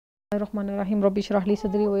الرحمن الرحیم رب اشرح لی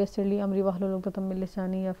صدری ویسر لی امری واحلل عقدۃ من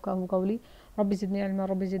لسانی یفقهوا قولی رب زدنی علما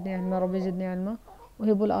رب زدنی علما رب زدنی علما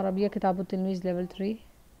احب العربیہ کتاب التلمیذ لیول 3.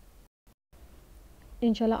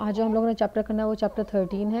 انشاءاللہ آج جو ہم لوگوں نے چیپٹر کرنا ہے وہ چیپٹر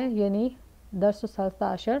 13 ہے، یعنی درس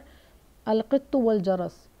 13 القط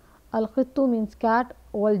والجرس. القط means Kate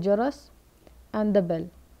والجرس and the bell.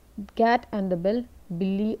 Kate and the بیل،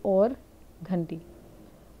 بلی اور گھنٹی.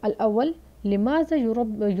 الاول لماذا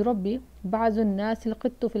يربي بعض الناس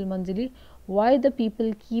القط في المنزل. Why the people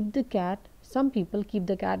keep the cat, some people keep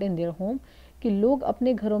the cat in their home. کہ لوگ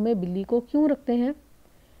اپنے گھروں میں بلی کو کیوں رکھتے ہیں.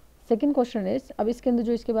 سیکنڈ کوشچن از، اب اس کے اندر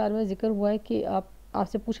جو اس کے بارے میں ذکر ہوا ہے کہ آپ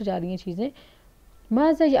سے پوچھی جا رہی ہیں چیزیں.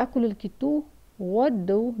 ماذا يأكل القط، what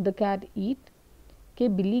do the cat eat. کہ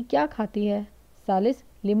بلی کیا کھاتی ہے. ثالث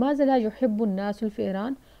لماذا لا يحب الناس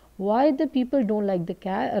الفئران. Why the people don't like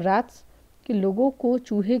the rats. کہ لوگوں کو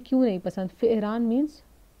چوہے کیوں نہیں پسند. فئران مینس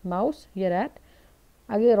ماؤس یا ریٹ.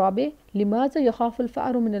 آگے رابع لماذا یخاف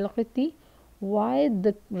الفأر من القط. Why the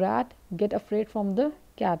rate get afraid from the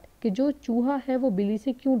cat. کہ جو چوہا ہے وہ بلی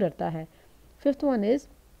سے کیوں ڈرتا ہے. ففتھ ون از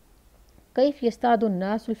کیف یصطاد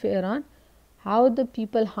الناس الفئران. How the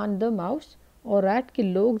people hint the mouse اور ریٹ. کہ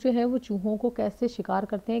لوگ جو ہے وہ چوہوں کو کیسے شکار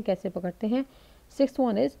کرتے ہیں، کیسے پکڑتے ہیں. Sixth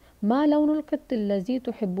one is ما لون القط الذي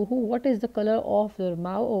تحبه. What is the color of the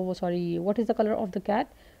what is the color of the cat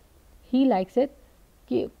he likes it.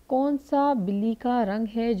 کہ کون سا بلی کا رنگ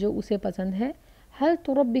ہے جو اسے پسند ہے. هل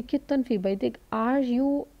تربي قطا في بيتك. Are you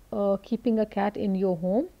keeping a cat in your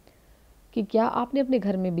home. کہ کیا آپ نے اپنے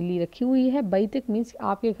گھر میں بلی رکھی ہوئی ہے. بیتک means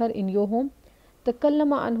آپ کے گھر، in your home.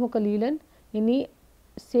 تکلم عنه قليلا یعنی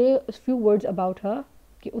say a few words about her.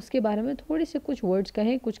 کہ اس کے بارے میں تھوڑی سے کچھ ورڈز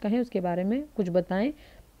کہیں، کچھ کہیں اس کے بارے میں، کچھ بتائیں.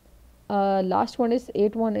 Last one is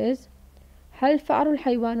 8 one is هل فعل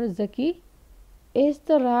الحیوان الذکی. از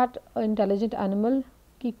دا ریٹ انٹیلیجنٹ اینیمل.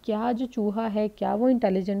 کہ کیا جو چوہا ہے کیا وہ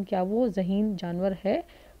انٹیلیجنٹ، کیا وہ ذہین جانور ہے.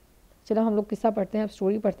 چلو ہم لوگ قصہ پڑھتے ہیں، اب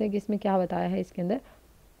سٹوری پڑھتے ہیں کہ اس میں کیا بتایا ہے.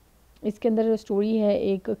 اس کے اندر جو سٹوری ہے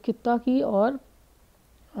ایک کتا کی اور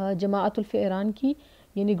جماعت الفئران کی،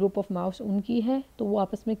 یعنی گروپ آف ماؤس ان کی ہے. تو وہ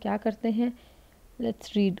آپس میں کیا کرتے ہیں.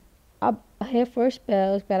 Let's read. اب ہے فرسٹ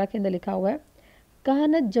پیرا کے اندر لکھا ہوا ہے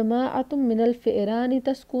کانت جماعت من الفئران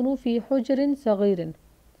تسکن فی حجر صغیر.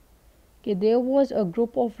 کہ there was a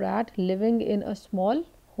group of rat living in a small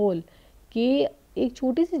hole. کہ ایک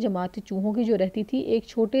چھوٹی سی جماعت چوہوں کی جو رہتی تھی ایک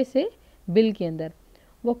چھوٹے سے بل کے اندر.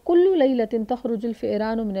 وَكُلُّ لَيْلَةٍ تَخْرُجُ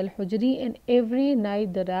الْفِئْرَانُ مِنَ الْحُجْرِ. and every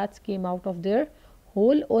night the rats came out of their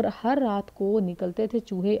hole. اور ہر رات کو نکلتے تھے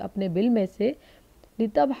چوہے اپنے بل میں سے.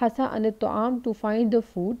 لِتَبْحَثَ عَنِ الطَّعَامِ to find the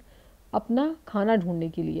food. اپنا کھانا ڈھونڈنے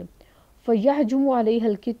کے لیے. فَيَهْجُمُ عَلَيْهَا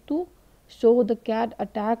الْقِطُّ. so the cat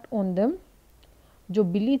attacked on them. جو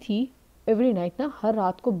بلی تھی ایوری نائٹ نا، ہر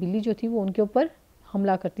رات کو بلی جو تھی وہ ان کے اوپر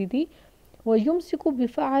حملہ کرتی تھی. وَيُمْسِكُ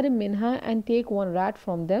بِفَعْرٍ مِنْهَا and take one rat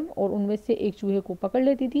from them. اور ان میں سے ایک چوہے کو پکڑ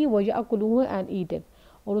لیتی تھی. وَيَأْكُلُهُ and eat it.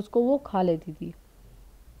 اور اس کو وہ کھا لیتی تھی.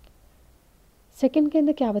 سیکنڈ کے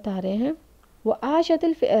اندر کیا بتا رہے ہیں. وَعَاشَتِ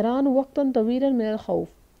الْفِئْرَانُ وَقْتًا طَوِيلًا مِنَ الْخَوْفِ.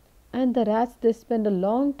 and the rats they spend a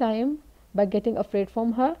long time by getting afraid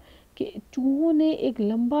from her. کہ چوہوں نے ایک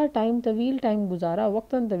لمبا ٹائم، طویل ٹائم گزارا.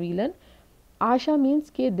 وقتاً طویلاً. عاشا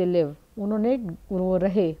مینس کہ they live. انہوں نے وہ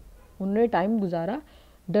رہے، انہوں نے ٹائم گزارا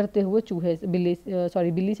ڈرتے ہوئے چوہے بلی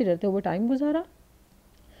سے ڈرتے ہوئے ٹائم گزارا.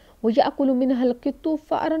 وَيَأْكُلُ مِنْهَا الْقِطُّ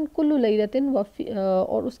فَأْرًا كُلُّ لَيْلَةٍ.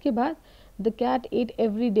 اور اس کے بعد the cat ate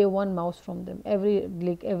every day one mouse from them.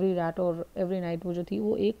 every rat اور every night وہ جو تھی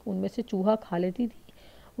وہ ایک ان میں سے چوہا کھا لیتی تھی.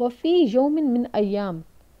 وَفِي يَوْمٍ مِّنْ أَيَّامٍ.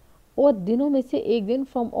 اور دنوں میں سے ایک دن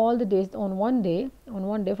from all the days on one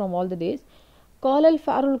day from all the days. قال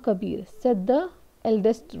الفأر الكبير. said the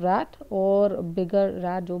eldest rat اور bigger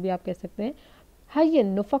rat جو بھی آپ کہہ سکتے ہیں. هيا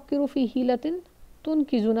نفكر في حيلة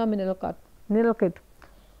تنقذنا من القط.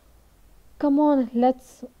 come on let's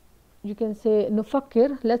you can say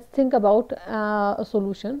نفكر. let's think about a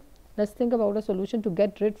solution. let's think about a solution to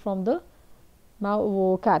get rid from the وہ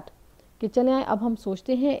cat. کہ چلیں اب ہم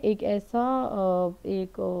سوچتے ہیں ایک ایسا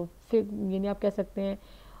یعنی آپ کہہ سکتے ہیں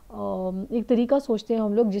ایک طریقہ سوچتے ہیں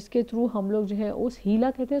ہم لوگ جس کے تھرو ہم لوگ جو ہے اس ہیلا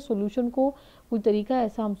کہتے ہیں سولوشن کو، کوئی طریقہ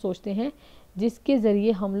ایسا ہم سوچتے ہیں جس کے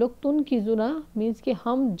ذریعے ہم لوگ تن کی زنا مینس کہ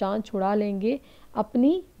ہم جان چھڑا لیں گے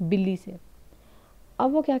اپنی بلی سے.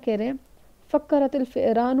 اب وہ کیا کہہ رہے ہیں. فکرت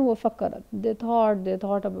الفئران و فکرت. they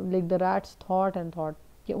thought like the rats thought and thought.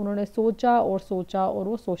 کہ انہوں نے سوچا اور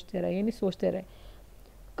وہ سوچتے رہے، یعنی سوچتے رہے.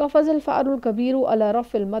 قفز الفأر الكبير على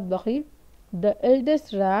رف المطبخ. the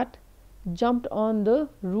eldest rat jumped on the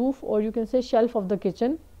roof or you can say shelf of the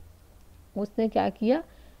kitchen. اس نے کیا کیا.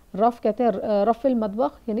 رف کہتے ہیں رف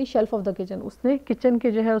المطبخ یعنی شیلف آف دا کچن. اس نے کچن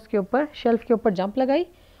کے جو ہے اس کے اوپر شیلف کے اوپر جمپ لگائی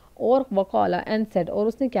اور وقالا اینڈ سیڈ اور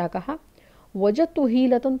اس نے کیا کہا وجدت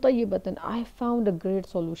حیلۃ طیبۃ I found a great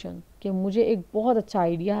solution کہ مجھے ایک بہت اچھا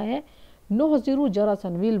آئیڈیا ہے نحضر جرسا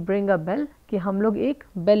we'll bring a bell کہ ہم لوگ ایک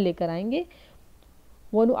بیل لے کر آئیں گے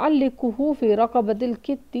ونعلقه في رقبۃ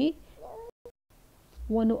القط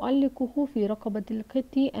وَنُعَلِّقُهُ فِي رَقَبَةِ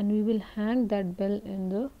الْقِطِّ and we will hang that bell in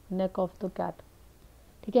the neck of the cat.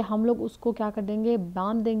 ٹھیک ہے ہم لوگ اس کو کیا کر دیں گے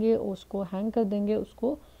باندھ دیں گے اس کو ہینگ کر دیں گے اس کو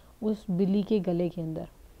اس بلی کے گلے کے اندر.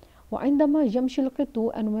 وَعِنْدَمَا يَمْشِي الْقِطُّ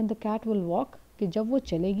and when the cat will walk کہ جب وہ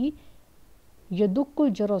چلے گی يَدُقُّ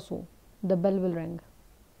الْجَرَسُ the bell will ring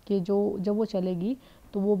کہ جب وہ چلے گی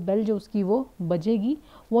تو وہ بیل جو اس کی وہ بجے گی.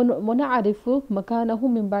 وَنَعْرِفُ مَكَانَهُ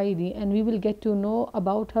مِنْ بَعِيدٍ and we will get to know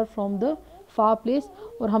about her from the far place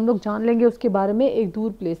اور ہم لوگ جان لیں گے اس کے بارے میں ایک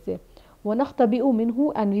دور پلیس سے. وَنَخْتَبِئُ مِنْهُ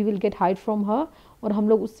and we will get hide from her اور ہم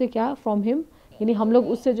لوگ اس سے کیا from him یعنی ہم لوگ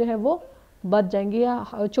اس سے جو ہے وہ بچ جائیں گے یا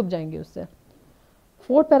چھپ جائیں گے اس سے.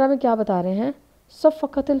 فورتھ پیرا میں کیا بتا رہے ہیں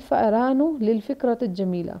Safqat الفئران للفکرۃ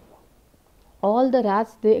الجمیلہ all the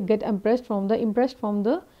rats they get impressed from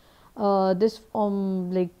the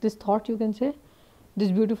this thought you can say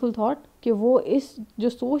this beautiful thought کہ وہ اس جو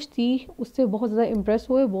سوچ تھی اس سے بہت زیادہ امپریس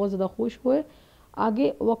ہوئے بہت زیادہ خوش ہوئے.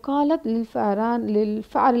 آگے وقالت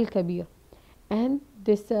للفأر الكبیر and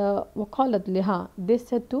this وقالت لہا they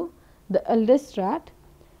said to the eldest rat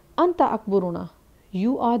انت اکبرنا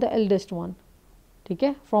you are the eldest one ٹھیک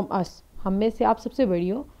ہے from us ہم میں سے آپ سب سے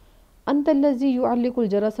بڑی ہو. انت الذی یعلق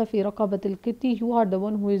الجرس فی رقبۃ القط you are the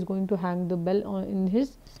one who is going to hang the bell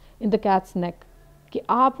in the cat's neck کہ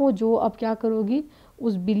آپ ہو جو اب کیا کرو گی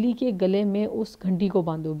اس بلی کے گلے میں اس گھنٹی کو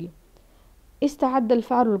باندھو گی. استعد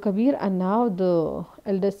الفأر الكبیر and now the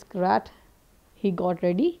eldest rat he got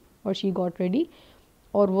ready or she got ready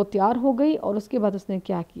اور وہ تیار ہو گئی اور اس کے بعد اس نے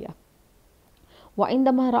کیا کیا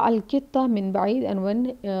وعندما رأى القط من بعيد and when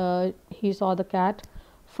he saw the cat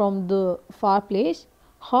from the far place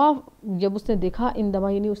خوف جب اس نے دیکھا اندما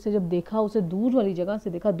یعنی اس نے جب دیکھا اسے دور والی جگہ سے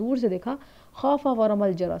دیکھا دور سے دیکھا خوف ورم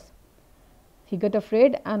الجرس he got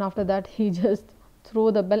afraid and after that he just threw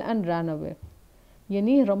the bell and ran away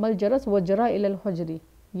یعنی رم الجرس وجرا الى الحجر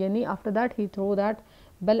یعنی after that he threw that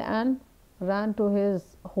bell and ran to his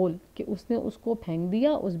hole کہ اس نے اس کو پھینک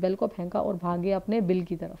دیا اس بیل کو پھینکا اور بھاگے اپنے بل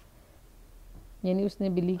کی طرف یعنی اس نے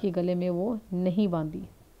بلی کے گلے میں وہ نہیں باندھی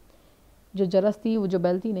جو جرس تھی وہ جو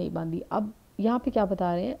بیل تھی نہیں باندھی. اب یہاں پہ کیا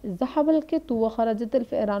بتا رہے ہیں ذهب القط وخرجت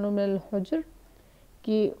الفئران من الحجر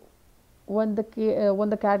کہ when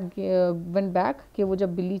the cat went back کہ وہ جب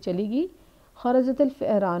بلی چلی گئی خرجت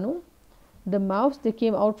الفئران the mouse they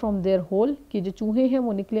came out from their hole کہ جو چوہے ہیں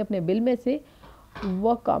وہ نکلے اپنے بل میں سے.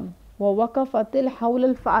 ووقفت حول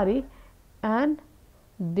الفأر and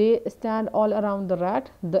they stand all around the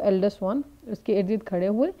rat the eldest one اس کے ارد گرد کھڑے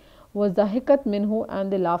ہوئے. وضحکت منہ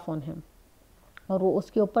and they laugh on him اور وہ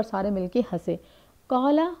اس کے اوپر سارے مل کے ہنسے.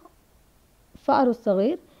 قال فأر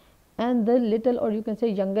الصغیر and the little or you can say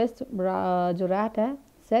youngest جو rat ہے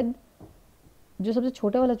said جو سب سے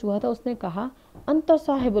چھوٹا والا چوہا تھا اس نے کہا انت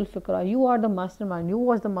صاحب الفکرہ you are the mastermind you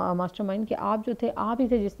was the mastermind کہ آپ جو تھے آپ ہی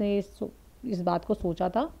تھے جس نے اس بات کو سوچا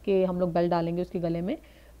تھا کہ ہم لوگ بیل ڈالیں گے اس کے گلے میں.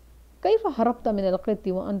 کیف ہربت من القط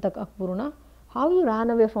وانت اکبرنا how you ran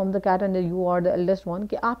away from the cat and you are the eldest one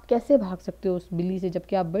کہ آپ کیسے بھاگ سکتے ہو اس بلی سے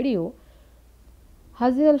جبکہ آپ بڑی ہو.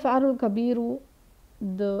 حضر الفأر الکبیر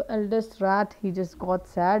the eldest rat he just got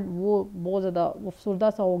sad وہ بہت زیادہ افسردہ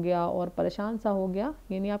سا ہو گیا اور پریشان سا ہو گیا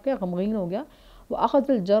یعنی آپ کیا غمگین ہو گیا. وأخذ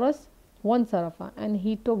الجرس وانصرف and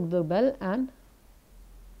he took the bell and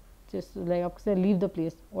just like آپ سے leave the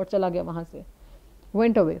place اور چلا گیا وہاں سے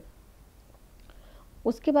went away.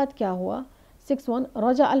 اس کے بعد کیا ہوا 6-1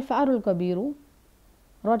 رجع الفأر الکبیر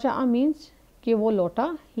رجع means کہ وہ لوٹا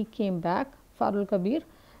he came back فأر الکبیر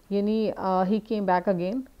یعنی he came back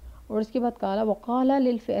again اور اس کے بعد کالا وقال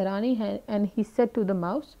للفئران and he said to the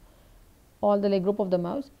mouse all the group of the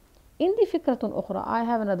mouse اندی فکرۃ اخرى I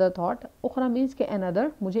have another thought اخرى means کہ another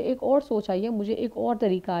مجھے ایک اور سوچ آئی ہے مجھے ایک اور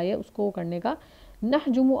طریقہ آیا اس کو کرنے کا.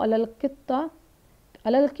 نحجم علی القط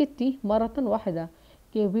مرۃ واحدہ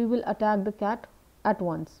کہ we will attack the cat at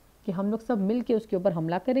once کہ ہم لوگ سب مل کے اس کے اوپر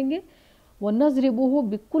حملہ کریں گے. وَنَضْرِبُهُ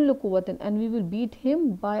بِكُلِّ قُوَّةٍ and we will beat him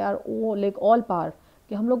by our all power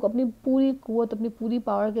کہ ہم لوگ اپنی پوری قوت اپنی پوری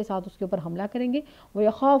پاور کے ساتھ اس کے اوپر حملہ کریں گے.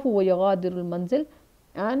 وَيَخَافُ وَيَغَادِرُ الْمَنْزِلِ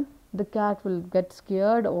and the cat will get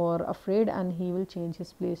scared or afraid and he will change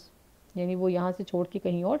his place یعنی وہ یہاں سے چھوڑ کے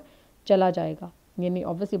کہیں اور چلا جائے گا یعنی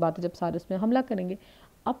obviously بات ہے جب سارے اس میں حملہ کریں گے.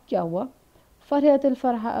 اب کیا ہوا فرحت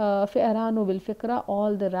الفئران بالفکرہ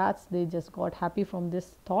all the rats they just got happy from this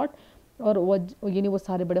thought اور وہ یعنی وہ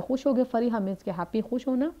سارے بڑے خوش ہو گئے. فریحہ means کہ happy خوش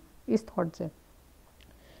ہونا اس thought سے.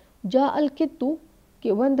 جاء القط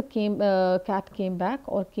کہ when the cat came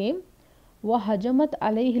back or came وَهَجَمَتْ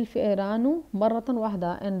عَلَيْهِ الْفِئْرَانُ مَرَّةً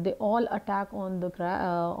وَاحِدَةً and they all attack on the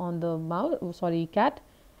cat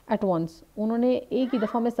at once. انہوں نے ایک ہی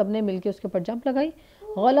دفعہ میں سب نے مل کے اس کے اوپر جمپ لگائی.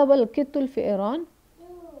 غلب القط الفئران,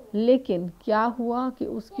 لیکن کیا ہوا کہ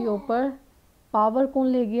اس کے اوپر پاور کون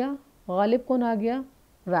لے گیا, غالب کون آ گیا,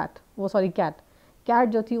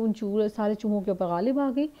 کیٹ جو تھی ان سارے چوہوں کے اوپر غالب آ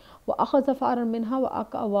گئی. وَأَخَذَ فَارًا مِنْهَا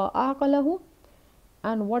وَأَعْقَلَهُ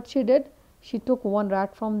and what she did, she took one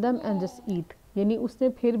rat from them and just eat. یعنی اس نے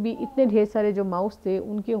پھر بھی اتنے ڈھیر سارے جو ماؤس تھے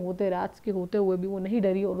ان کے ہوتے ریٹس کے ہوتے ہوئے بھی وہ نہیں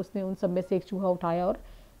ڈری اور اس نے ان سب میں سے ایک چوہا اٹھایا اور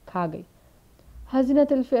کھا گئی.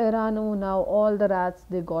 حزنت الفئران, now all the rats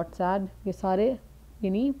they got sad, یہ سارے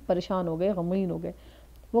یعنی پریشان ہو گئے, غمگین ہو گئے.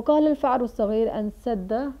 وقال الفأر الصغير and said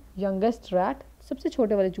the youngest rat, سب سے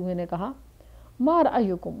چھوٹے والے چوہے نے کہا, ما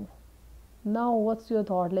رأیکم, now what's your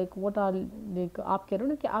thought, like what are, like آپ کہہ رہے ہو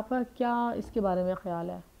نا کہ آپ کا کیا اس کے بارے میں خیال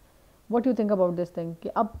ہے, what you think about this thing, کہ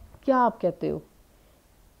اب کیا آپ کہتے ہو.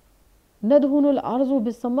 ندہن الارض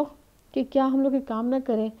بالسمغ, کہ کیا ہم لوگ ایک کام نہ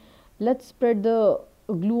کریں, let's spread the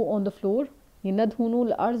glue on the floor. یہ ندہن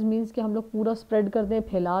الارض means کہ ہم لوگ پورا spread کر دیں,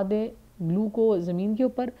 پھیلا دیں glue کو زمین کے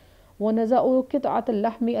اوپر. وَنَزَعُ قِطْعَةَ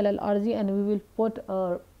اللَّحْمِ عَلَى الْأَرْضِ and we will put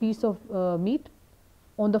a piece of meat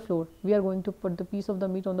on the floor. We are going to put the piece of the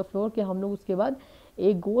meat on the floor, کہ ہم لوگ اس کے بعد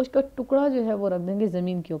ایک گوشت کا ٹکڑا جو ہے وہ رکھ دیں گے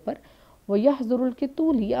زمین کے اوپر. وَيَحْذُرُ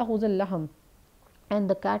الْقِطُّ لِيَأْخُذَ اللَّحْمَ and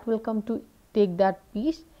the cat will come to take that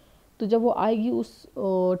piece. تو جب وہ آئے گی اس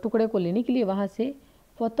ٹکڑے کو لینے کے لیے وہاں سے,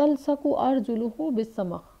 فَتَلْسَقُ أَرْجُلُهُ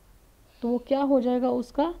بِالسَّمَغِ, تو وہ کیا ہو جائے گا,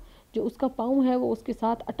 اس کا جو اس کا پاؤں ہے وہ اس کے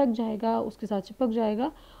ساتھ اٹک جائے گا, اس کے ساتھ چپک جائے گا,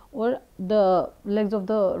 اور the legs of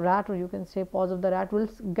the rat, or you can say paws of the rat will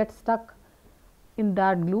get stuck in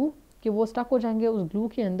that glue, کہ وہ سٹک ہو جائیں گے اس گلو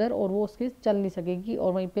کے اندر اور وہ اس کے چل نہیں سکے گی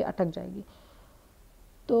اور وہیں پہ اٹک جائے گی.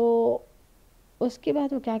 تو اس کے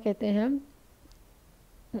بعد وہ کیا کہتے ہیں,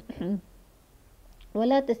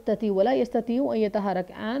 وَلَا تَسْتَطِيعُ وَلَا يَسْتَطِيعُ أَن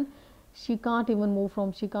يَتَحَرَّكَ and she can't even move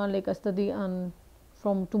from, she can't like استطيع and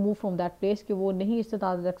from to move from that place, کہ وہ نہیں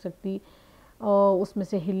استطاعت رکھ سکتی اس میں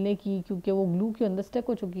سے ہلنے کی کیونکہ وہ گلو کے اندر سٹک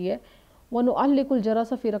ہو چکی ہے. وَنُعَلِّقُ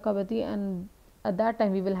الْجَرَسَ فِي رَقَبَتِهِ and at that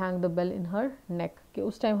time we will hang the bell in her neck, کہ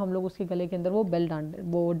اس ٹائم ہم لوگ اس کے گلے کے اندر وہ بیل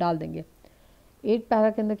ڈال دیں گے. 8 پیرا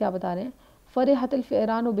کے اندر کیا بتا رہے ہیں, فَرِحَتِ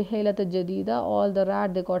الْفِئْرَانُ بِحِيلَةٍ جَدِيدَةٍ all the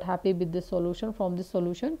rat they got happy with this solution, from this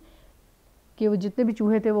solution, کہ وہ جتنے بھی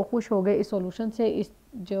چوہے تھے وہ خوش ہو گئے اس سولوشن سے, اس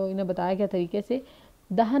جو انہیں بتایا گیا طریقے سے.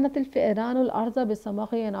 دہنت الفئران الارض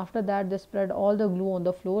بالسمغ and after that they spread all the glue on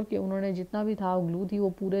the floor, کہ انہوں نے جتنا بھی تھا گلو تھی وہ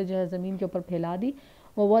پورے جو ہے زمین کے اوپر پھیلا دی.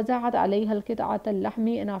 ووضعت علیہ القطعۃ اللحم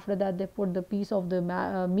and after that they put the piece of the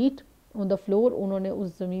meat on the floor, انہوں نے اس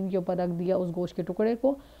زمین کے اوپر رکھ دیا اس گوشت کے ٹکڑے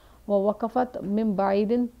کو. ووقفت من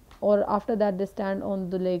بعید, اور after that they stand on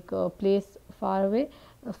the like place far away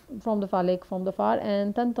from the far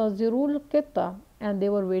and تنتظر القطة and they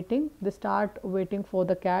were waiting, they start waiting for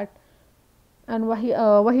the cat. and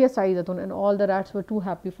وہی سعیدۃ and all the rats were too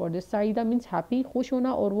happy for this. Saeeda means happy, خوش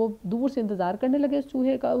ہونا, اور وہ دور سے انتظار کرنے لگے اس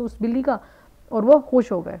چوہے کا, اس بلی کا, اور وہ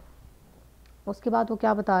خوش ہو گئے. اس کے بعد وہ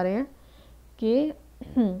کیا بتا رہے ہیں کہ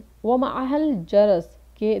وَمَعَهَا الْجَرَسْ,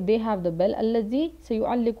 کہ they have the bell الَّذِي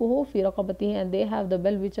سَيُعَلِّقُهُ فِي رَقَبَتِهِ and they have the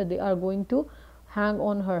bell which they are going to hang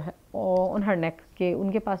on her neck, کہ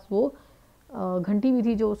ان کے پاس وہ گھنٹی بھی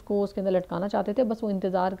تھی جو اس کو اس کے اندر لٹکانا چاہتے تھے, بس وہ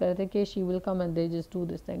انتظار کر رہے تھے کہ she will come and they just do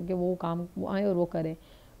this thing, کہ وہ کام وہ آئیں اور وہ کریں.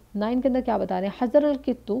 9 کے اندر کیا بتا رہے ہیں, حضر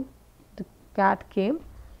القط, the cat came,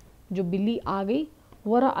 جو بلی آ گئی,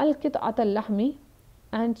 وَرَأَ الْقِطْعَةَ اللَّحْمِ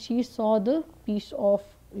and she saw the piece of,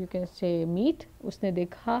 you can say meat, اس نے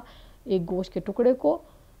دیکھا ایک گوشت کے ٹکڑے کو.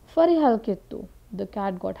 فَرِحَ الْقِطُّ, the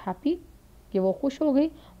cat got happy, کہ وہ خوش ہو گئی.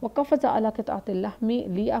 وَقَفَزَ عَلَى قِطْعَةِ اللَّحْمِ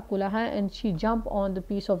لِيَأْكُلَهَا and she jumped on the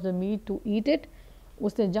piece of the meat to eat it,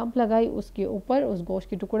 اس نے جمپ لگائی اس کے اوپر اس گوشت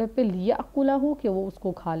کے ٹکڑے پہ, لِيَأْكُلَهُ, کہ وہ اس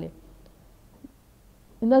کو کھا لے.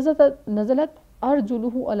 نزلت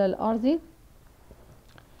أرجله على الأرض,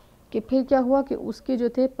 کہ پھر کیا ہوا کہ اس کے جو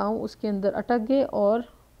تھے پاؤں اس کے اندر اٹک گئے اور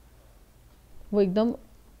وہ ایک دم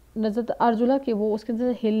نزلت ارجلہ, کہ وہ اس کے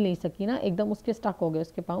اندر ہل نہیں سکی نا, ایک دم اس کے سٹک ہو گئے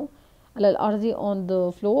اس کے پاؤں. علی الارض on the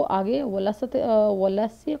floor, آگے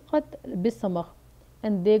وَلَصِقَتْ بِالسَّمَغ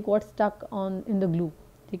and they got stuck on in the glue,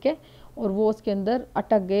 ٹھیک ہے, اور وہ اس کے اندر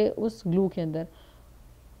اٹک گئے اس گلو کے اندر.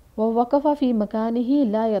 وَوَقَفَ فِي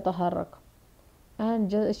مَكَانِهِ لَا يَتَحَرَّكَ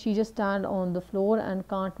and she just stand on the floor and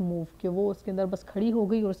can't move, کہ وہ اس کے اندر بس کھڑی ہو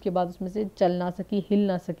گئی اور اس کے بعد اس میں سے چل نہ سکی, ہل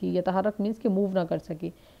نہ سکی. يتحرك means کہ موو نہ کر سکی.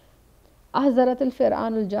 أحضرت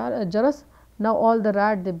الفئران الجرس, now all the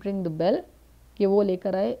rat they bring the bell, کہ وہ لے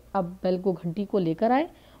کر آئے, اب بیل کو گھنٹی کو لے کر آئے,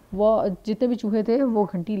 وہ جتنے بھی چوہے تھے وہ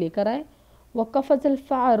گھنٹی لے کر آئے. وقفز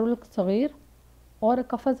الفأر الصغير اور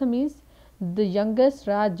قفزہ means the youngest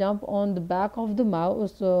rat jump on the back of the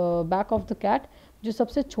mouse back of the cat. جو سب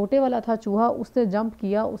سے چھوٹے والا تھا چوہا اس نے جمپ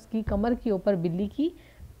کیا اس کی کمر کے اوپر بلی کی.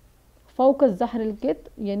 فوق الظہر القط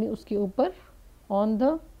یعنی اس کے اوپر on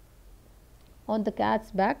the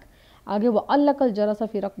cat's back. آگے وہ علق الجرس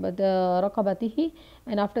فی رقبتہ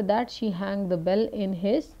and after that she hang the bell in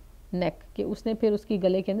his neck کہ اس نے پھر اس کی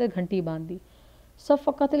گلے کے اندر گھنٹی باندھ دی.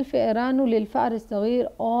 Safqat الفئران للفأر الصغیر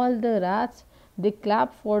all the rats they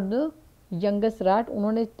clap for the youngest rat.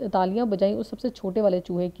 انہوں نے تالیاں بجائیں اس سب سے چھوٹے والے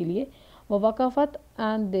چوہے کے لیے. ووقفت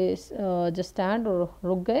and they just stand اور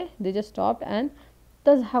رک گئے. they just stopped and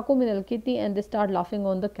تضحک من الکتی and they start laughing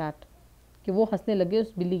on the cat کہ وہ ہنسنے لگے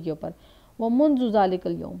اس بلی کے اوپر. ومنذ ذلک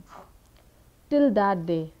اليوم till that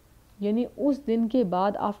day یعنی اس دن کے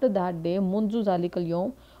بعد after that day منذ ذلک اليوم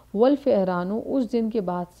والفئران اس دن کے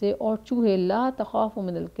بعد سے اور چوہے لا تخاف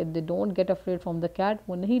من الکت they don't get afraid from the cat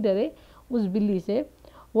وہ نہیں ڈرے اس بلی سے.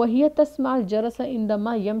 وہی تسمع الجرس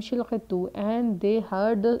عندما یمشی القط and they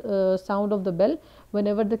heard the sound of the bell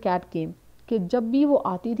whenever the cat came کہ جب بھی وہ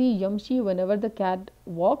آتی تھی یمشی whenever the cat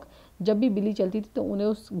walk جب بھی بلی چلتی تھی تو انہیں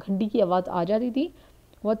اس گھنٹی کی آواز آ جاتی تھی.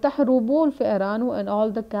 وتحرب الفئران and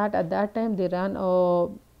all the cat at that time they ran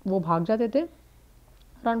وہ بھاگ جاتے تھے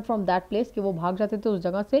run from that place کہ وہ بھاگ جاتے تھے اس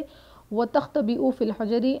جگہ سے. وتختبئ فی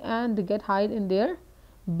الحجر and they get hide in their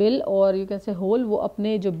bill اور you can say hole وہ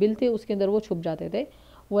اپنے جو بل تھے اس کے اندر وہ چھپ جاتے تھے.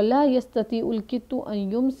 ولا يستطيع القط ان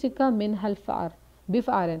يمسك منها الفأر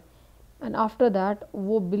بفأر and after that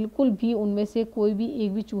وہ بالکل بھی ان میں سے کوئی بھی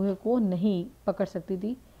ایک بھی چوہے کو نہیں پکڑ سکتی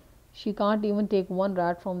تھی. she can't even take one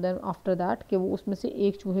rat from them after that کہ وہ اس میں سے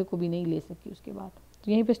ایک چوہے کو بھی نہیں لے سکی اس کے بعد.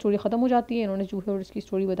 تو یہیں پہ سٹوری ختم ہو جاتی ہے. انہوں نے چوہے اور اس کی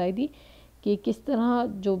سٹوری بتائی دی کہ کس طرح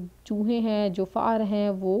جو چوہے ہیں جو فأر ہیں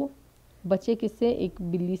وہ بچے کس سے ایک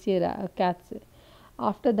بلی سے کیٹ سے.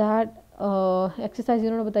 آفٹر دیٹ ایکسرسائز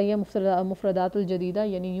انہوں نے بتائی ہے مفردات الجدیدہ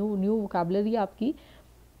یعنی نیو وکیبلری آپ کی.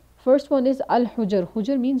 First one is الحجر.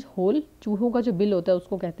 حجر مینز ہول. چوہوں کا جو بل ہوتا ہے اس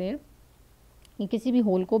کو کہتے ہیں. یہ کسی بھی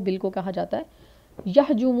ہول کو بل کو کہا جاتا ہے.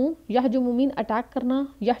 یحجم مین اٹیک کرنا.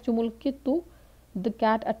 یحجم القط the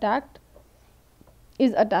cat attacked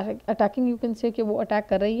is attacking you can say کہ وہ اٹیک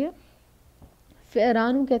کر رہی ہے.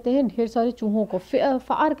 فئران کہتے ہیں ڈھیر سارے چوہوں کو.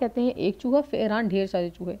 فأر کہتے ہیں ایک چوہا. فئران ڈھیر سارے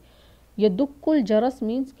چوہے. یدق الجرس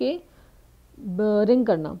مینز کہ رنگ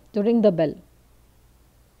کرنا تو رنگ دا بیل.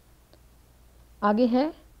 آگے ہے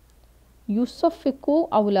یصفق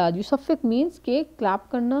اولاد. یصفق مینز کہ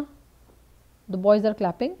کلیپ کرنا. the boys are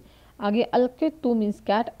clapping. آگے القط means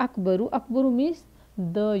Kate. Akbar means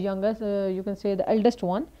the youngest you can say the eldest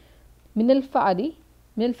one. من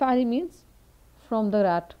الفأر means from the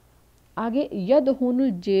rat. آگے یدہن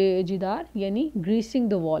الجدار یعنی greasing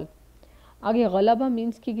the wall. آگے غلبہ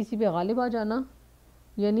means کہ کسی پہ غالب آ جانا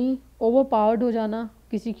یعنی اوور پاورڈ ہو جانا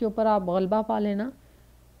کسی کے اوپر آپ غلبہ پا لینا.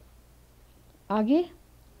 آگے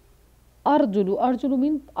ارجل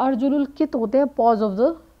مین ارجل القط ہوتے ہیں paws of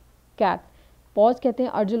the cat. Pose کہتے ہیں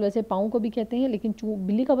ارجل ویسے پاؤں کو بھی کہتے ہیں لیکن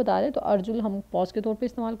بلی کا بتا رہے تو ارجل ہم پوز کے طور پہ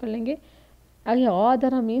استعمال کر لیں گے. آگے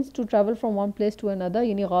غادرہ means to travel from one place to اندر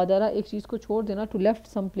یعنی غادرہ ایک چیز کو چھوڑ دینا. To left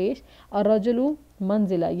some place. الرجل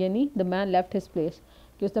منزلہ یعنی دا مین لیفٹ ہز پلیس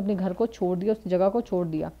کہ اس نے اپنے گھر کو چھوڑ دیا اس جگہ کو چھوڑ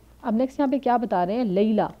دیا. اب نیکسٹ یہاں پہ کیا بتا رہے ہیں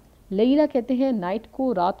لیلہ. لیلہ کہتے ہیں نائٹ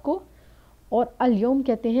کو رات کو اور الیوم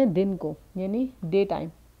کہتے ہیں دن کو یعنی ڈے ٹائم.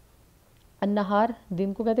 النہار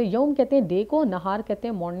دن کو کہتے ہیں. یوم کہتے ہیں ڈے کو. نہار کہتے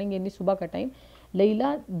ہیں مارننگ یعنی صبح کا ٹائم.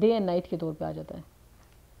 لیلہ ڈے اینڈ نائٹ کے طور پہ آ جاتا ہے.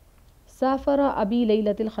 سافر ابی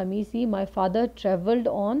لیلۃ الخمیسی. My father travelled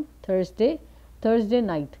on Thursday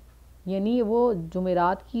night یعنی وہ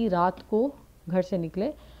جمعرات کی رات کو گھر سے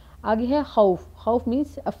نکلے. آگے ہے خوف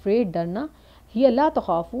مینس افریڈ ڈرنا. ہی لا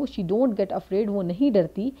تخاف شی ڈونٹ گیٹ افریڈ وہ نہیں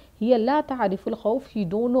ڈرتی. ہی لا تعرف الخوف she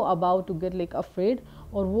don't know about to get like afraid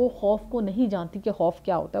اور وہ خوف کو نہیں جانتی کہ خوف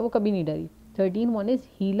کیا ہوتا ہے وہ کبھی نہیں ڈری. 13 one is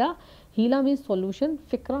ہیلا means solution.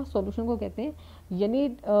 فکرہ solution کو کہتے ہیں یعنی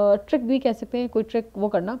ٹرک بھی کہہ سکتے ہیں کوئی ٹرک وہ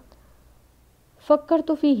کرنا.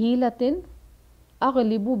 فکرت فی ہیلۃ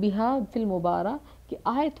اغلب بہا فی المبارہ کہ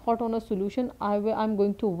I thought on a solution I'm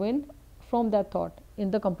going to win from that thought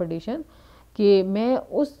in the competition کہ میں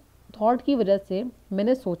اس تھاٹ کی وجہ سے میں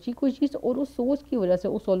نے سوچی کوئی چیز اور اس سوچ کی وجہ سے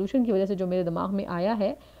اس سولوشن کی وجہ سے جو میرے دماغ میں آیا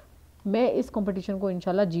ہے میں اس کمپٹیشن کو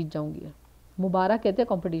انشاءاللہ جیت جاؤں گی. مبارہ کہتے ہیں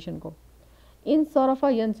کمپٹیشن کو. انصرفا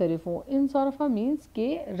ینصرفو. انصرفا مینس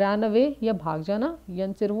کہ رن اوے یا بھاگ جانا.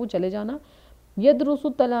 ینصرفو چلے جانا. یدرس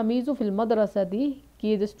التلمیذ فی المدرسۃ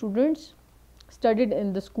کہ the students studied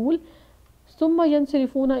in the school. ثم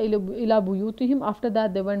ینصرفون الی بیوتہم. after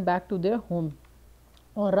that they went back to their home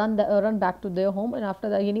اور run back to their home and after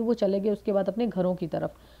that یعنی وہ چلے گئے اس کے بعد اپنے گھروں کی طرف.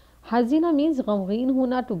 حزینہ مینس غمگین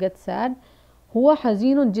ہونا. to get sad. हुआ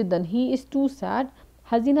हज़ीन जिद्दन, he is too sad.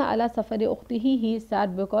 हज़ीना अला सफ़र उख्तिही, he is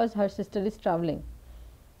sad because her sister is traveling,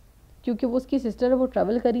 क्योंकि वो उसकी सिस्टर है, वो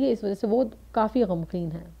ट्रैवल करी है, इस वजह से वो काफ़ी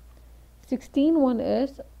गमगीन है. 16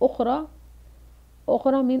 is उखरा.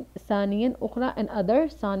 उखरा मीन सानियन, उखरा एन अदर,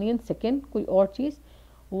 सानियन सेकेंड, कोई और चीज़.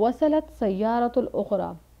 वसलत सय्यारतुल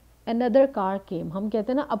उखरा, अनदर कार केम. हम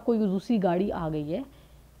कहते हैं ना अब कोई दूसरी गाड़ी आ गई है.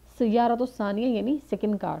 सय्यारतुल सानिया यानी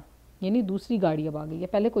सेकेंड कार, यानी दूसरी गाड़ी अब आ गई है.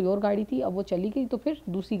 पहले कोई और गाड़ी थी, अब वो चली गई तो फिर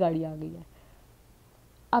दूसरी गाड़ी आ गई है.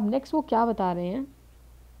 अब नेक्स्ट वो क्या बता रहे हैं,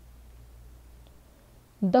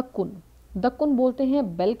 दक्कुन. दक्कुन बोलते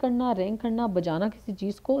हैं बेल करना, रैंग करना, बजाना किसी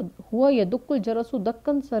चीज़ को. हुआ यदुक्कुल जरसु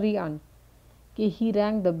दक्कन सरियान, कि ही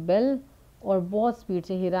रैंग द बेल, और बहुत स्पीड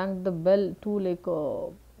से. ही wrong the bell to like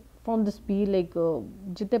from the speed, like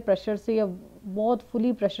जितने प्रेशर से या बहुत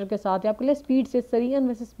फुली प्रेशर के साथ, या आपके लिए स्पीड से. सरियान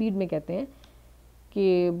वैसे स्पीड में कहते हैं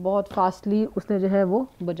कि बहुत फास्टली उसने जो है वो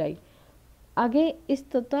बजाई. आगे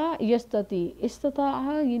इस्तता यस्तती. इस्तता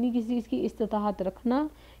यानी किसी चीज़ की इस्तिताअत रखना,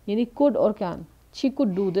 यानी कुड और can. She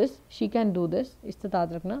could do this, she can do this,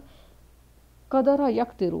 इस्तिताअत रखना. कदरा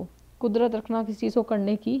यकतिरु, कुदरत रखना किसी चीज़ को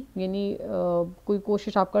करने की, यानी कोई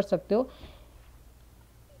कोशिश आप कर सकते हो.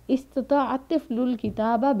 इस्तताअत तिफ्लुल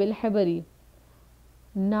किताबा बिल हिबरी.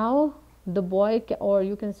 नाउ द बॉय और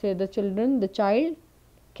you can say the children, the child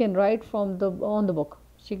can write from the on the book.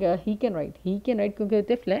 He can write, क्योंकि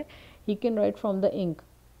तिफ्ल है. He can write from the ink,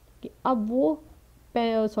 कि अब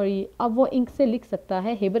वो इंक से लिख सकता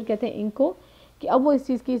है. हेबर कहते हैं इंक को, कि अब वो इस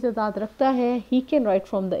चीज़ की इस्तिताअत रखता है. He can write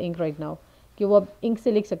from the ink right now, कि वो अब इंक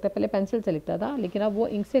से लिख सकता है. पहले पेंसिल से लिखता था, लेकिन अब वो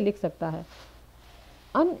इंक से लिख सकता है.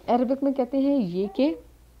 अन अरबिक में कहते हैं ये कि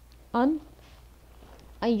अन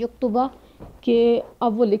युक्तुबा, कि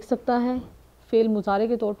अब वो लिख सकता है. फेल मुजारे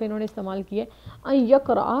के तौर पे इन्होंने इस्तेमाल किया. अन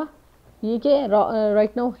यकरा, ये कि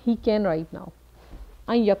right now he can write now.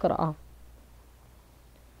 अन यकरा.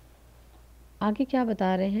 आगे क्या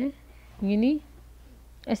बता रहे हैं, यानी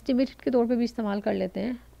एस्टिमेटेड के तौर पे भी इस्तेमाल कर लेते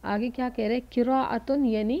हैं. आगे क्या कह रहे हैं, किराअतुन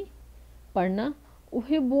यानी पढ़ना.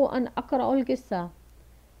 उहिब्बु अन अक़रअल किस्सा,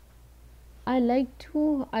 I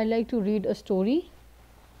like to read a story.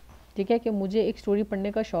 ठीक है, कि मुझे एक स्टोरी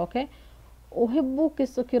पढ़ने का शौक़ है. उहिब्बु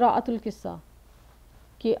किराअतुल किस्सा,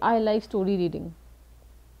 कि आई लाइक स्टोरी रीडिंग,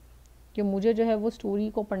 कि मुझे जो है वो स्टोरी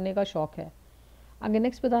को पढ़ने का शौक़ है. आगे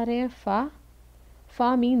नेक्स्ट बता रहे हैं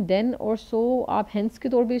फ़ा मीन देन और सो. आप हेंस के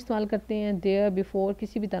तौर पे इस्तेमाल करते हैं, देयर, बिफोर,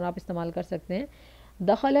 किसी भी तरह आप इस्तेमाल कर सकते हैं.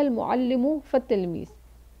 दखल मुअल्लिमु फ़त्तिलमीज़,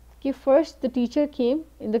 कि first the teacher came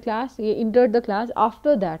in the class, ये entered the class.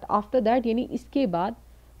 After that यानी इसके बाद.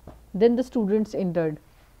 देन द स्टूडेंट्स इंटर्ड,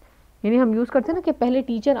 यानी हम यूज़ करते हैं ना कि पहले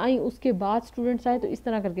टीचर आई उसके बाद स्टूडेंट्स आए, तो इस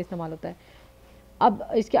तरह करके इस्तेमाल होता है. अब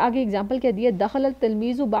इसके आगे एग्जांपल क्या दिया, दखल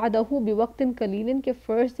तलमीज़ु बादहु बिवक्तिन कलीलिन, के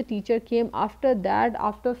first the teacher came, after that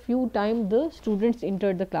after few time the students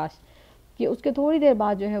entered the class, कि उसके थोड़ी देर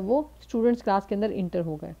बाद जो है वो स्टूडेंट्स क्लास के अंदर इंटर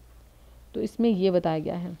हो गए. तो इसमें ये बताया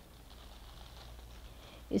गया है.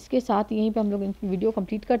 इसके साथ यहीं पे हम लोग वीडियो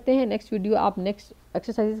कंप्लीट करते हैं. नेक्स्ट वीडियो आप नेक्स्ट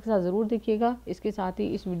एक्सरसाइज के साथ ज़रूर देखिएगा. इसके साथ ही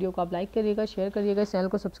इस वीडियो को आप लाइक करिएगा, शेयर करिएगा, चैनल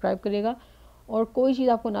को सब्सक्राइब करिएगा. और कोई चीज़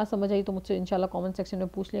आपको ना समझ आई तो मुझसे इंशाल्लाह कमेंट सेक्शन में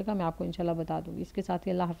पूछ लेगा, मैं आपको इंशाल्लाह बता दूँगी. इसके साथ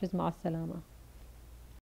ही अल्लाह हाफ़िज़, मा अस्सलामा.